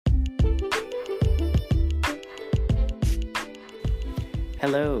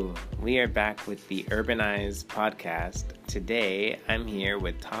Hello, we are back with the Urbanize podcast. Today, I'm here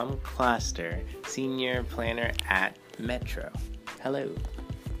with Tom Kloster, Senior Planner at Metro. Hello.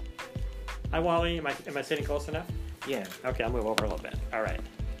 Hi, Wally. Am I sitting close enough? Yeah. Okay, I'll move over a little bit. All right.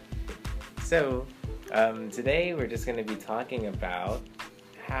 So, today we're just going to be talking about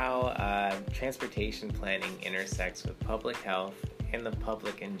how transportation planning intersects with public health and the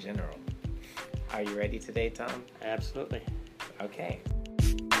public in general. Are you ready today, Tom? Absolutely. Okay.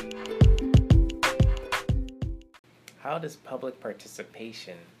 How does public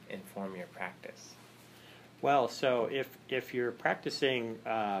participation inform your practice? Well, so if you're practicing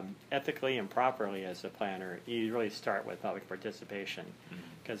ethically and properly as a planner, you really start with public participation,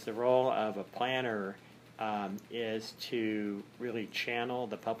 because the role of a planner is to really channel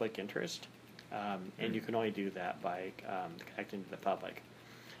the public interest, and you can only do that by connecting to the public.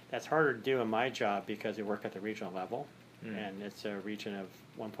 That's harder to do in my job because we work at the regional level, and it's a region of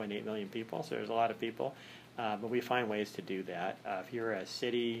 1.8 million people, so there's a lot of people. But we find ways to do that. If you're a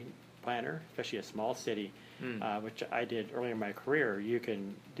city planner, especially a small city, which I did earlier in my career, you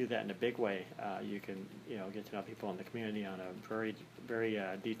can do that in a big way. You can, get to know people in the community on a very, very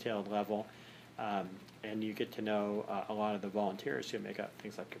detailed level, and you get to know a lot of the volunteers who make up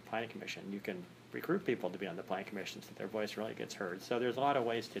things like your planning commission. You can recruit people to be on the planning commission so their voice really gets heard. So there's a lot of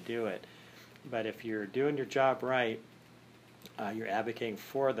ways to do it. But if you're doing your job right, you're advocating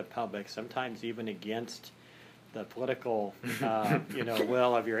for the public, sometimes even against the political,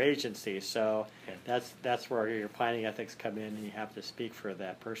 will of your agency. So that's where your planning ethics come in, and you have to speak for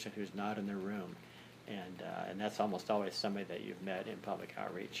that person who's not in the room, and that's almost always somebody that you've met in public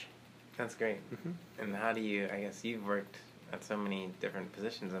outreach. That's great. And how do you? I guess you've worked at so many different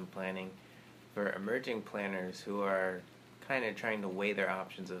positions in planning. For emerging planners who are kind of trying to weigh their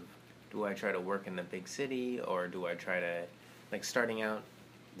options of, do I try to work in the big city, or do I try to, starting out,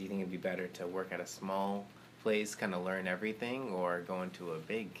 do you think it'd be better to work at a small place, kind of learn everything, or go into a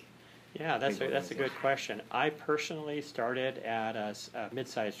big? Yeah, that's a good question. I personally started at a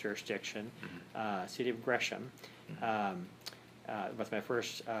mid-sized jurisdiction, City of Gresham. It was my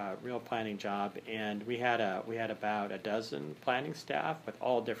first real planning job, and we had about a dozen planning staff with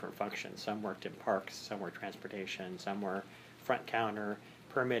all different functions. Some worked in parks, some were transportation, some were front counter,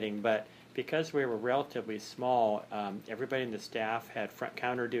 permitting. But because we were relatively small, everybody in the staff had front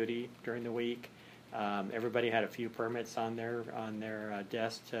counter duty during the week. Everybody had a few permits on their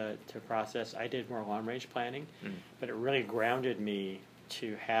desk to process. I did more long range planning, but it really grounded me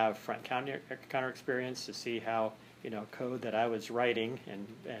to have front counter experience, to see how code that I was writing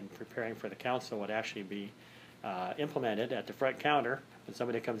and preparing for the council would actually be implemented at the front counter when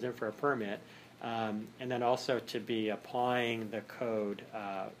somebody comes in for a permit, and then also to be applying the code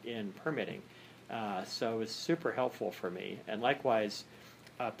in permitting. So it was super helpful for me. And likewise,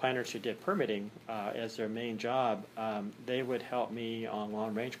 planners who did permitting as their main job, they would help me on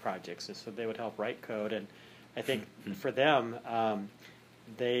long-range projects, and so they would help write code. And I think for them,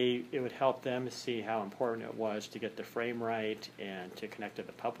 it would help them see how important it was to get the frame right and to connect to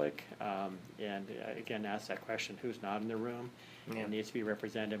the public. And again, ask that question: who's not in the room? And needs to be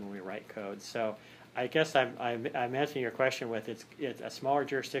represented when we write code. So I guess I'm answering your question with it's a smaller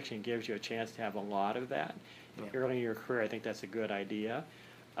jurisdiction gives you a chance to have a lot of that. Early in your career, I think that's a good idea.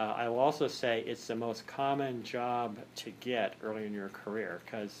 I will also say it's the most common job to get early in your career,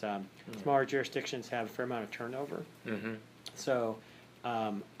 because smaller jurisdictions have a fair amount of turnover. So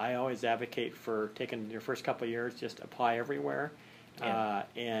I always advocate for taking your first couple of years, just apply everywhere,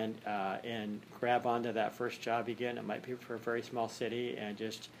 and grab onto that first job you get. It might be for a very small city, and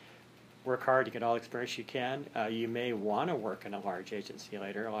just work hard to get all the experience you can. You may want to work in a large agency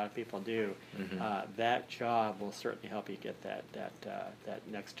later. A lot of people do. That job will certainly help you get that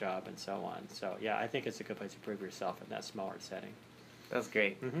next job and so on. So yeah, I think it's a good place to prove yourself in that smaller setting. That's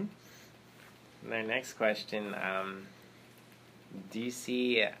great. My next question: do you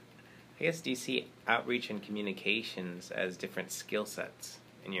see outreach and communications as different skill sets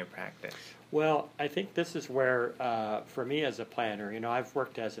in your practice? Well, I think this is where, for me as a planner, I've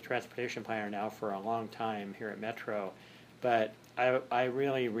worked as a transportation planner now for a long time here at Metro, but I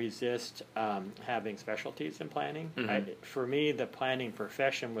really resist having specialties in planning. For me, the planning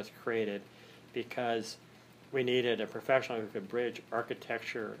profession was created because we needed a professional who could bridge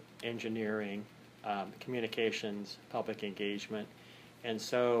architecture, engineering, communications, public engagement. And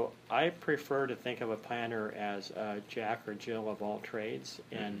so I prefer to think of a planner as a Jack or Jill of all trades,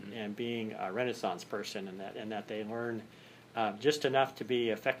 and being a Renaissance person in that they learn just enough to be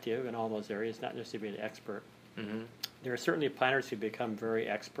effective in all those areas, not just to be an expert. There are certainly planners who become very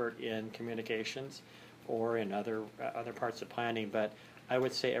expert in communications or in other parts of planning, but I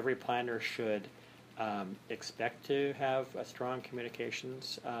would say every planner should expect to have a strong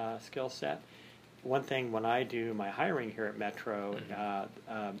communications skill set. One thing when I do my hiring here at Metro,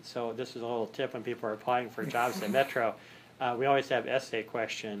 so this is a little tip when people are applying for jobs at Metro, we always have essay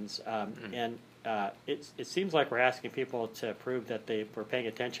questions, and it seems like we're asking people to prove that they were paying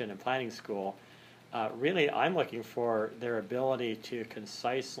attention in planning school. Really, I'm looking for their ability to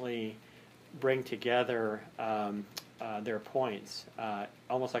concisely bring together their points,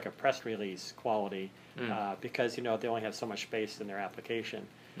 almost like a press release quality, because they only have so much space in their application.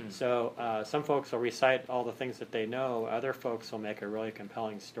 So some folks will recite all the things that they know. Other folks will make a really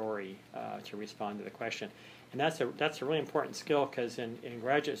compelling story to respond to the question, and that's a really important skill, because in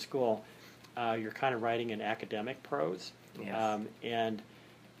graduate school you're kind of writing in academic prose, and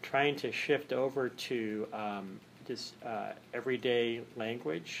trying to shift over to this everyday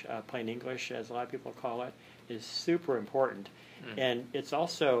language, plain English, as a lot of people call it, is super important. And it's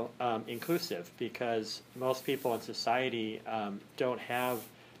also inclusive, because most people in society don't have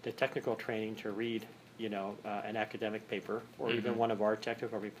the technical training to read, an academic paper or even one of our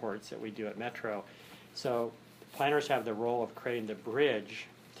technical reports that we do at Metro. So planners have the role of creating the bridge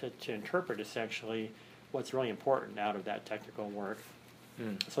to interpret essentially what's really important out of that technical work,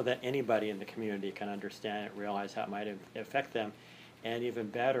 so that anybody in the community can understand it, realize how it might affect them, and even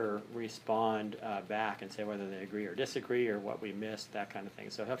better respond back and say whether they agree or disagree or what we missed, that kind of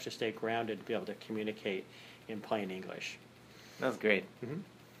thing. So it helps you stay grounded to be able to communicate in plain English. That's great.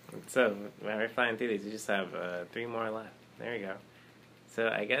 So while we're flying through these, we just have 3 more left. There we go. So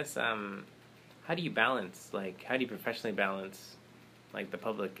I guess how do you professionally balance the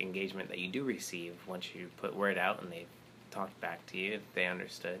public engagement that you do receive once you put word out and they've talked back to you, if they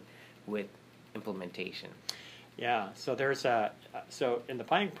understood, with implementation? Yeah, so there's so in the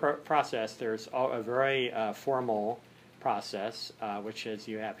planning process, there's a very formal process, which is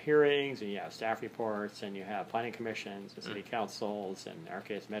you have hearings and you have staff reports and you have planning commissions and city councils and, in our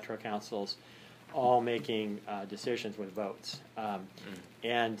case, metro councils, all making decisions with votes.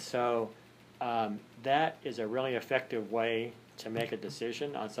 And so that is a really effective way to make a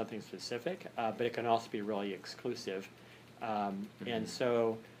decision on something specific, but it can also be really exclusive. And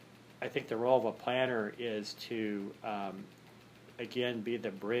so I think the role of a planner is to, again, be the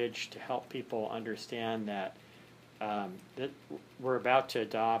bridge to help people understand that we're about to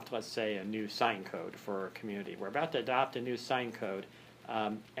adopt, let's say, a new sign code for our community. We're about to adopt a new sign code,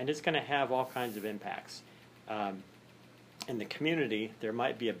 and it's going to have all kinds of impacts. In the community, there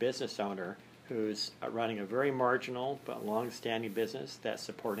might be a business owner who's running a very marginal but long-standing business that's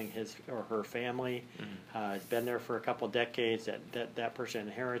supporting his or her family, has been there for a couple of decades, that person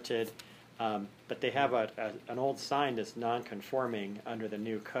inherited, but they have an old sign that's non-conforming under the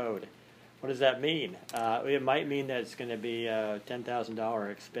new code. What does that mean? It might mean that it's going to be a $10,000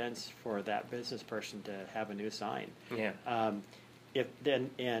 expense for that business person to have a new sign. Yeah.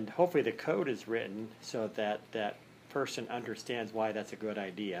 And hopefully the code is written so that that person understands why that's a good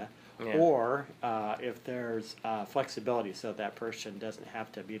idea. Yeah. Or if there's flexibility, so that person doesn't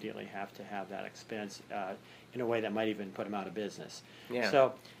have to immediately have to have that expense in a way that might even put them out of business. Yeah.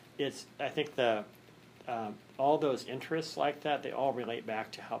 So I think all those interests like that, they all relate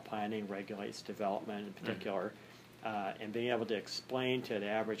back to how planning regulates development in particular, and being able to explain to the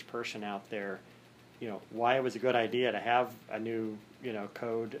average person out there, why it was a good idea to have a new,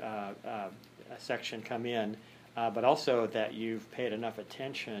 code section come in. But also that you've paid enough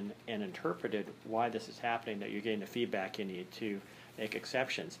attention and interpreted why this is happening, that you're getting the feedback you need to make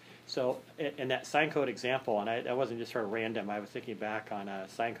exceptions. So in that sign code example, and that wasn't just sort of random, I was thinking back on a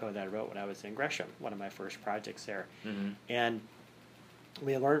sign code that I wrote when I was in Gresham, one of my first projects there. And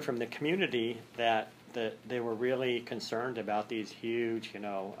we learned from the community that they were really concerned about these huge,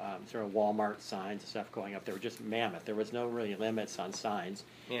 sort of Walmart signs and stuff going up. They were just mammoth. There was no really limits on signs.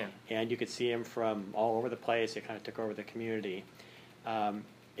 Yeah. And you could see them from all over the place. It kind of took over the community.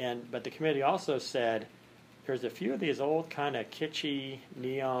 But the community also said there's a few of these old kind of kitschy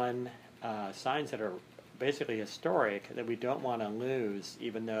neon signs that are basically historic that we don't want to lose,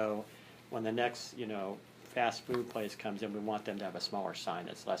 even though when the next, fast food place comes in, we want them to have a smaller sign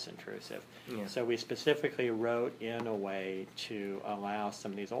that's less intrusive. Yeah. So we specifically wrote in a way to allow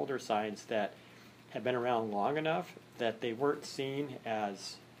some of these older signs that have been around long enough that they weren't seen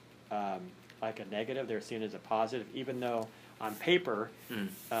as like a negative, they're seen as a positive, even though on paper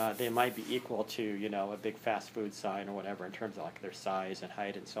they might be equal to, a big fast food sign or whatever in terms of like their size and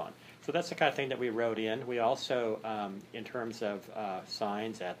height and so on. So that's the kind of thing that we wrote in. We also, in terms of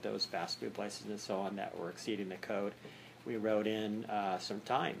signs at those fast food places and so on that were exceeding the code, we wrote in some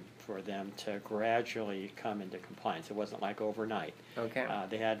time for them to gradually come into compliance. It wasn't like overnight. Okay.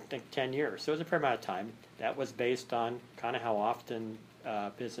 They had, I think, 10 years. So it was a fair amount of time. That was based on kind of how often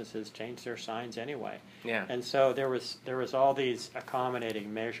businesses change their signs anyway. Yeah. And so there was all these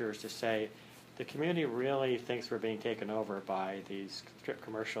accommodating measures to say the community really thinks we're being taken over by these strict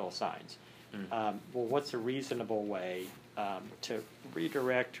commercial signs. Well, what's a reasonable way to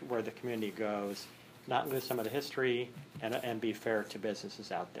redirect where the community goes, not lose some of the history, and be fair to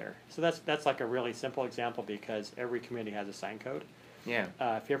businesses out there? So that's like a really simple example, because every community has a sign code. Yeah.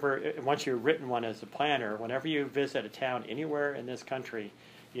 If you ever, once you've written one as a planner, whenever you visit a town anywhere in this country,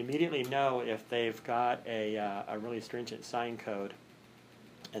 you immediately know if they've got a really stringent sign code.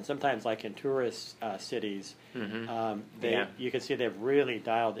 And sometimes, like in tourist cities, you can see they've really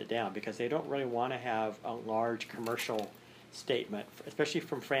dialed it down, because they don't really want to have a large commercial statement, especially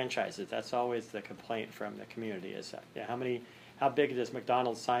from franchises. That's always the complaint from the community, is how big does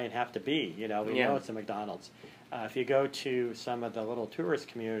McDonald's sign have to be? We know it's a McDonald's. If you go to some of the little tourist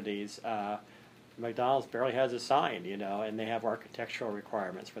communities, McDonald's barely has a sign, and they have architectural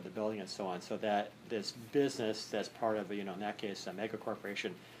requirements for the building and so on, so that this business that's part of, in that case, a mega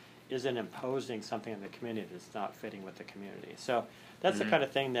corporation, isn't imposing something on the community that's not fitting with the community. So that's the kind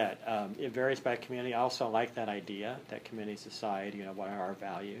of thing that it varies by community. I also like that idea that communities decide, what are our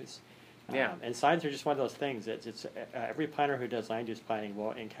values. Yeah. And signs are just one of those things. It's every planner who does land use planning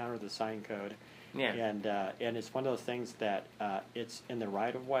will encounter the sign code. Yeah. And it's one of those things that it's in the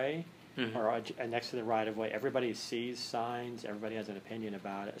right of way. Or next to the right of way. Everybody sees signs. Everybody has an opinion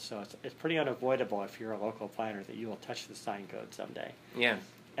about it. So it's pretty unavoidable, if you're a local planner, that you will touch the sign code someday. Yeah.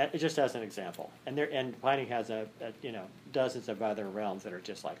 Just as an example. And planning has dozens of other realms that are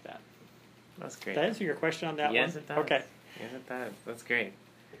just like that. That's great. Did that answer your question on that one? Yes, it does. Okay. Yes, it does. That's great.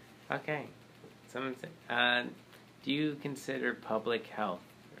 Okay. Do you consider public health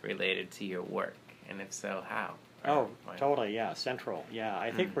related to your work? And if so, how? Oh, totally, yeah, central. Yeah, I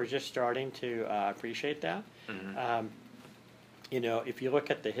think we're just starting to appreciate that. If you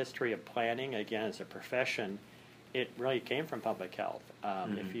look at the history of planning, again, as a profession, it really came from public health.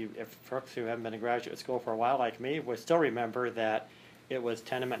 If folks who haven't been in graduate school for a while, like me, would still remember that it was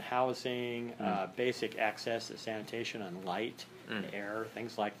tenement housing, basic access to sanitation and light, air,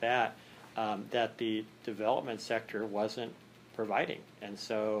 things like that, that the development sector wasn't providing. And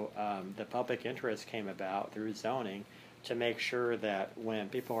so the public interest came about through zoning to make sure that when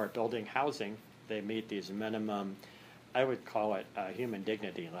people are building housing, they meet these minimum, I would call it a human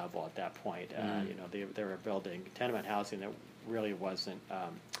dignity level at that point. They were building tenement housing that really wasn't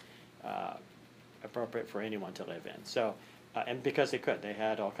appropriate for anyone to live in. So, and because they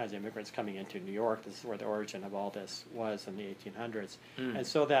had all kinds of immigrants coming into New York. This is where the origin of all this was in the 1800s. And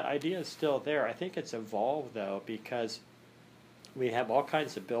so that idea is still there. I think it's evolved, though, because we have all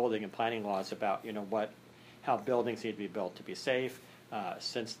kinds of building and planning laws about how buildings need to be built to be safe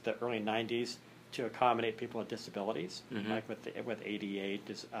since the early 90s, to accommodate people with disabilities, like with ADA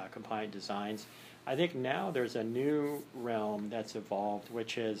compliant designs. I think now there's a new realm that's evolved,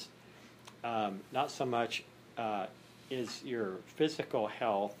 which is not so much is your physical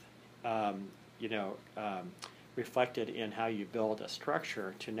health reflected in how you build a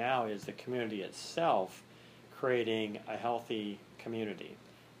structure, to now is the community itself creating a healthy community.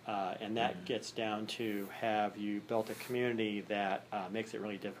 And that gets down to, have you built a community that makes it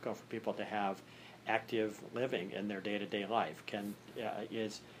really difficult for people to have active living in their day-to-day life?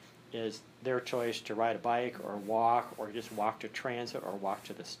 Is their choice to ride a bike or walk, or just walk to transit or walk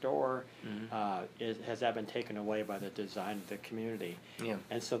to the store, has that been taken away by the design of the community? Yeah.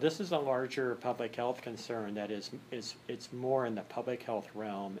 And so this is a larger public health concern that it's more in the public health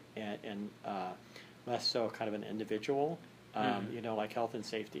realm, and less so kind of an individual, like health and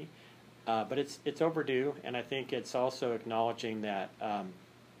safety. But it's overdue, and I think it's also acknowledging that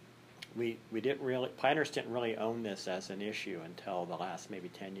planners didn't really own this as an issue until the last maybe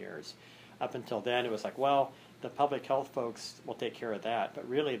 10 years. Up until then, it was like, well, the public health folks will take care of that. But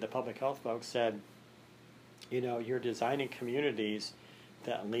really, the public health folks said, you're designing communities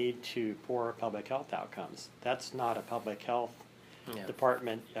that lead to poor public health outcomes. That's not a public health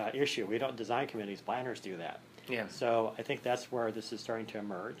department issue. We don't design communities. Planners do that. Yeah. So I think that's where this is starting to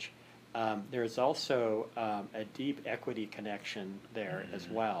emerge. There's also a deep equity connection there as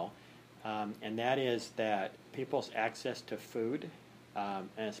well. And that is that people's access to food, and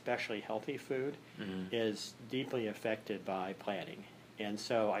especially healthy food, is deeply affected by planning. And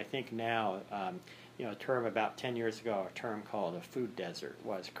so I think now, a term about 10 years ago, a term called a food desert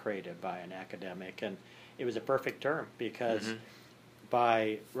was created by an academic. And it was a perfect term, because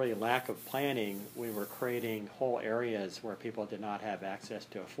by really lack of planning, we were creating whole areas where people did not have access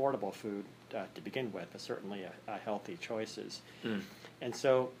to affordable food to begin with, but certainly healthy choices. And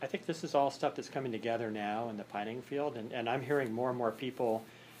so I think this is all stuff that's coming together now in the planning field, and I'm hearing more and more people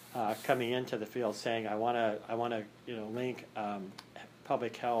coming into the field saying, I want to link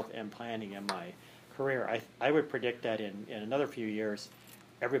public health and planning in my career. I would predict that in another few years,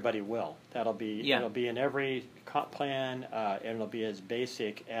 everybody will. That'll be it'll be in every comp plan, and it'll be as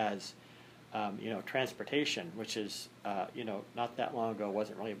basic as transportation, which is not that long ago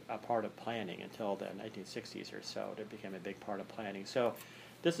wasn't really a part of planning until the 1960s or so. It became a big part of planning. So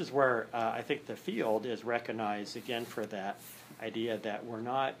this is where I think the field is recognized again for that idea that we're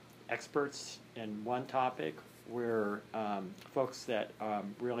not experts in one topic. We're folks that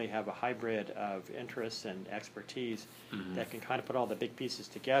really have a hybrid of interests and expertise that can kind of put all the big pieces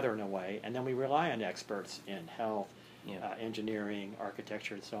together in a way, and then we rely on experts in health, engineering,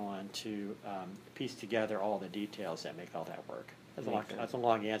 architecture, and so on to piece together all the details that make all that work. That's a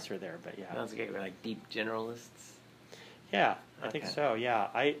long answer there, but yeah. Sounds like we're like deep generalists. Yeah, I think so. Yeah,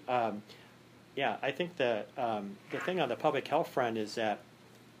 I think the thing on the public health front is that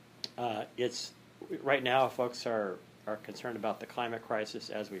it's right now folks are concerned about the climate crisis,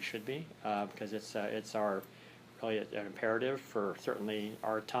 as we should be, because it's our really an imperative for certainly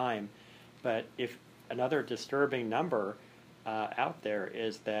our time. But if another disturbing number out there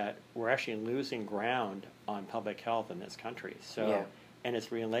is that we're actually losing ground on public health in this country. So, and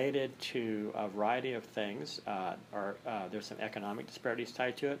it's related to a variety of things. There's some economic disparities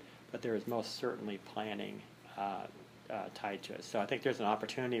tied to it, but there is most certainly planning tied to it. So I think there's an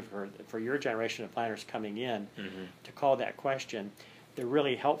opportunity for your generation of planners coming in to call that question. The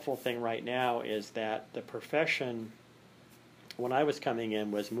really helpful thing right now is that the profession, when I was coming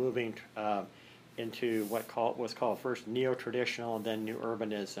in, was moving into what was called first neo-traditional and then new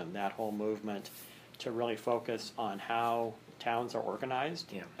urbanism, that whole movement to really focus on how towns are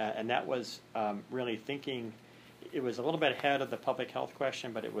organized. And that was really thinking, it was a little bit ahead of the public health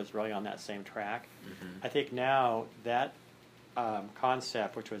question, but it was really on that same track. I think now that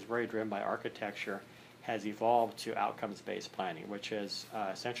concept, which was very driven by architecture, has evolved to outcomes-based planning, which is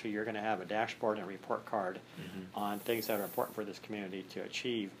essentially you're going to have a dashboard and a report card on things that are important for this community to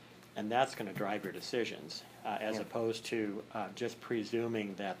achieve, and that's going to drive your decisions, as opposed to just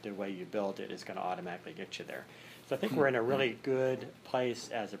presuming that the way you build it is going to automatically get you there. So I think we're in a really good place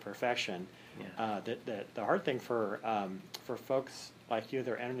as a profession. The hard thing for folks like you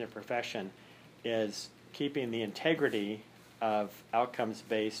that are entering the profession is keeping the integrity of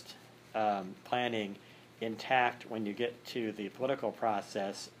outcomes-based planning intact when you get to the political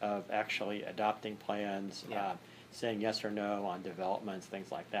process of actually adopting plans, saying yes or no on developments,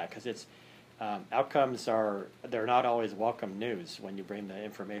 things like that. Because it's outcomes they're not always welcome news when you bring the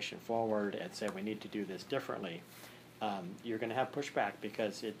information forward and say we need to do this differently. You're going to have pushback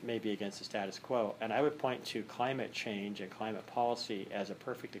because it may be against the status quo. And I would point to climate change and climate policy as a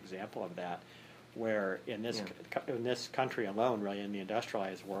perfect example of that, where in this country alone, really in the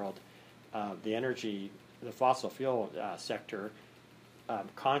industrialized world, the fossil fuel sector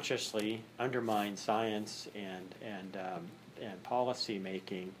consciously undermines science and policy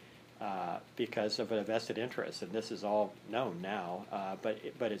making because of a vested interest, and this is all known now.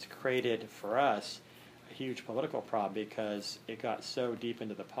 But it's created for us a huge political problem because it got so deep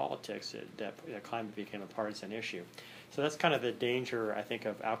into the politics that climate became a partisan issue. So that's kind of the danger, I think,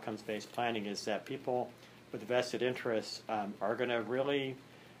 of outcomes-based planning, is that people with vested interests are going to really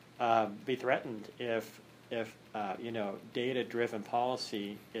be threatened if data-driven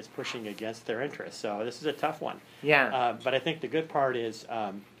policy is pushing against their interests. So this is a tough one. But I think the good part is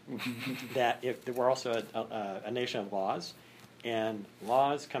that if we're also a nation of laws, and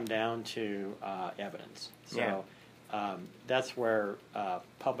laws come down to evidence. So that's where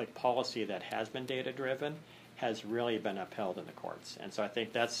public policy that has been data-driven has really been upheld in the courts. And so I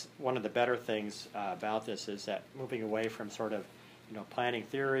think that's one of the better things about this, is that moving away from sort of planning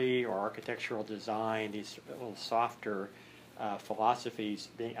theory or architectural design, these little softer philosophies,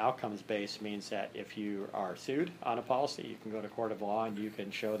 being outcomes-based means that if you are sued on a policy, you can go to court of law and you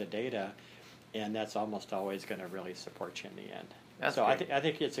can show the data, and that's almost always going to really support you in the end. So I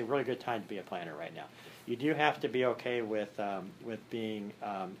think it's a really good time to be a planner right now. You do have to be okay with being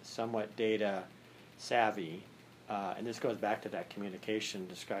somewhat data savvy, and this goes back to that communication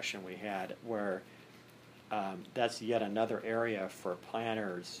discussion we had, where that's yet another area for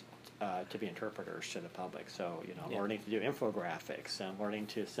planners to be interpreters to the public. So learning to do infographics and learning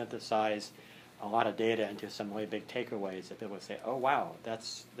to synthesize a lot of data into some really big takeaways that people would say, "Oh wow,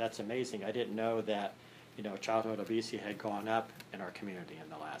 that's amazing! I didn't know that childhood obesity had gone up in our community in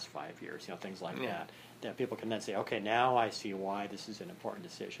the last 5 years, things like that people can then say, okay, now I see why this is an important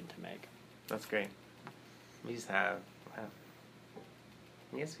decision to make. That's great. We just have,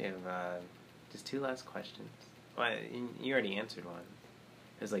 I guess we have just 2 last questions. Well, you already answered one.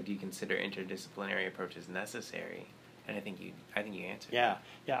 It was like, do you consider interdisciplinary approaches necessary? And I think you answered. Yeah,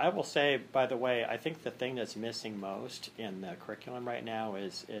 I will say, by the way, I think the thing that's missing most in the curriculum right now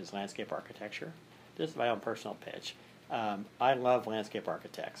is landscape architecture. This is my own personal pitch. I love landscape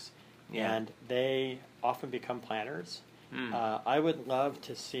architects, and they often become planners. I would love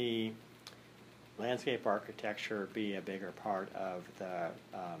to see landscape architecture be a bigger part of the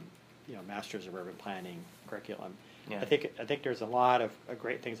Masters of Urban Planning curriculum. Yeah. I think there's a lot of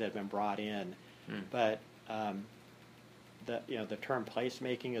great things that have been brought in, but the term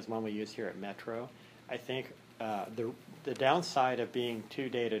placemaking is one we use here at Metro. I think the downside of being too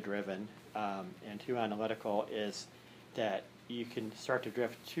data driven and too analytical is that you can start to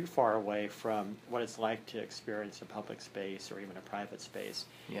drift too far away from what it's like to experience a public space or even a private space.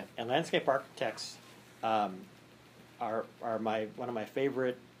 Yeah. And landscape architects are one of my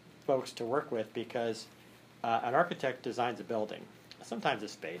favorite folks to work with, because an architect designs a building, sometimes a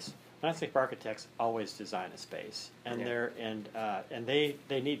space. Landscape architects always design a space, and they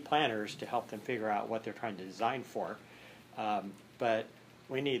need planners to help them figure out what they're trying to design for. But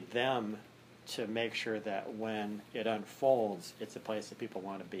we need them to make sure that when it unfolds, it's a place that people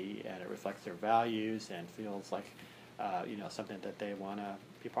want to be, and it reflects their values and feels like something that they want to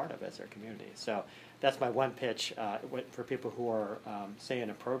be part of as their community. So that's my one pitch for people who are, say,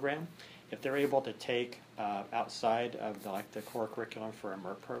 in a program. If they're able to take outside of the core curriculum for a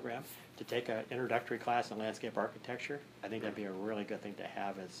MERP program, to take an introductory class in landscape architecture, I think that'd be a really good thing to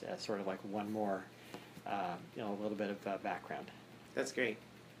have as sort of like one more, a little bit of background. That's great.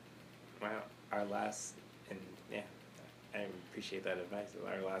 Wow. Our last, and I appreciate that advice.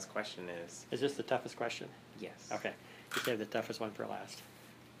 Our last question is... Is this the toughest question? Yes. Okay. You saved the toughest one for last.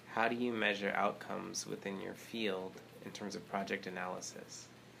 How do you measure outcomes within your field in terms of project analysis?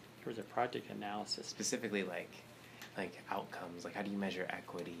 In terms of project analysis? Specifically, like outcomes. Like, how do you measure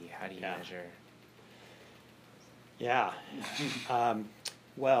equity? How do you measure... Yeah.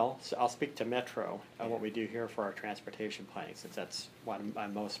 Well, so I'll speak to Metro and what we do here for our transportation planning, since that's what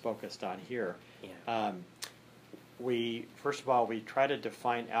I'm most focused on here. Yeah. First of all, we try to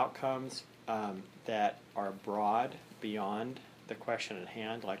define outcomes that are broad beyond the question at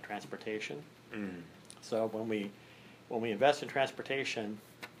hand, like transportation. So when we invest in transportation,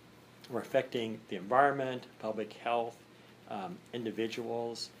 we're affecting the environment, public health,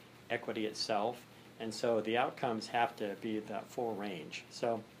 individuals, equity itself. And so the outcomes have to be that full range.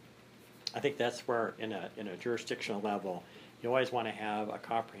 So I think that's where, in a jurisdictional level, you always want to have a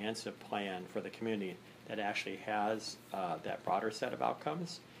comprehensive plan for the community that actually has that broader set of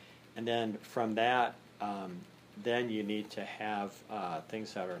outcomes. And then from that, then you need to have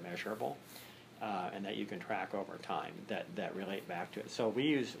things that are measurable and that you can track over time that relate back to it. So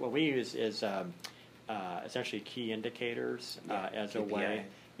what we use is essentially key indicators as a way.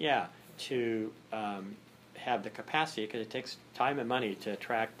 Yeah. To have the capacity, because it takes time and money to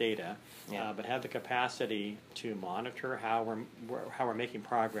track data, but have the capacity to monitor how we're making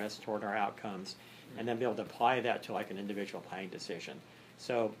progress toward our outcomes, and then be able to apply that to like an individual planning decision.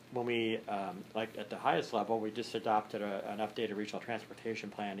 So when we, like at the highest level, we just adopted an updated regional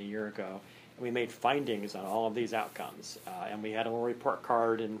transportation plan a year ago, and we made findings on all of these outcomes, and we had a little report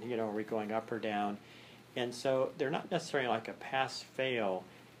card, and are we going up or down, and so they're not necessarily like a pass-fail.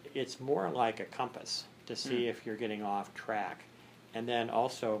 It's more like a compass to see if you're getting off track, and then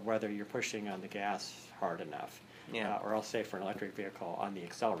also whether you're pushing on the gas hard enough, or I'll say for an electric vehicle on the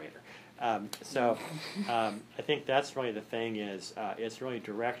accelerator. So I think that's really the thing is it's really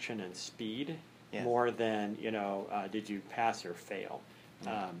direction and speed more than did you pass or fail.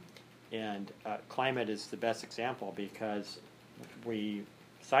 And climate is the best example, because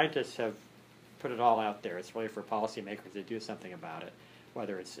scientists have put it all out there. It's really for policymakers to do something about it,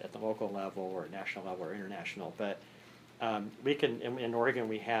 whether it's at the local level or national level or international. But we can, in Oregon,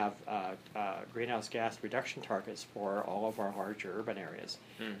 we have greenhouse gas reduction targets for all of our larger urban areas.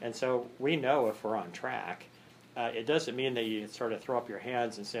 And so we know if we're on track. It doesn't mean that you sort of throw up your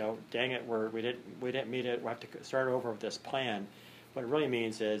hands and say, oh, dang it, we didn't meet it, we have to start over with this plan. What it really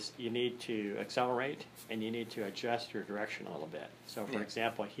means is you need to accelerate and you need to adjust your direction a little bit. So for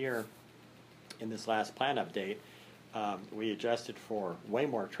example, here in this last plan update, we adjusted for way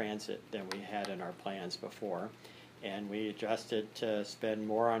more transit than we had in our plans before, and we adjusted to spend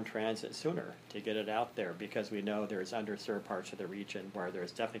more on transit sooner to get it out there, because we know there's underserved parts of the region where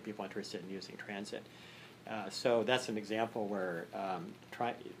there's definitely people interested in using transit. So that's an example where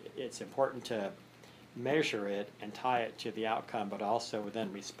it's important to measure it and tie it to the outcome, but also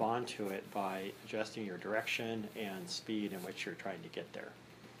then respond to it by adjusting your direction and speed in which you're trying to get there.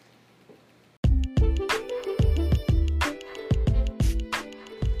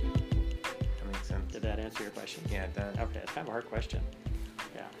 That makes sense. Did that answer your question? Yeah, it does. Okay, it's kind of a hard question.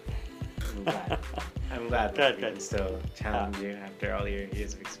 Yeah. I'm glad. I'm glad Good, that we can good. still challenge you after all your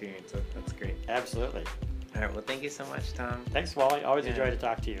years of experience. That's great. Absolutely. All right. Well, thank you so much, Tom. Thanks, Wally. Always Yeah. enjoy to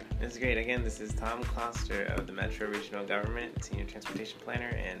talk to you. This is great. Again, this is Tom Kloster of the Metro Regional Government, Senior Transportation Planner,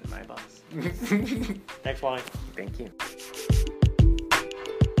 and my boss. Thanks, Wally. Thank you.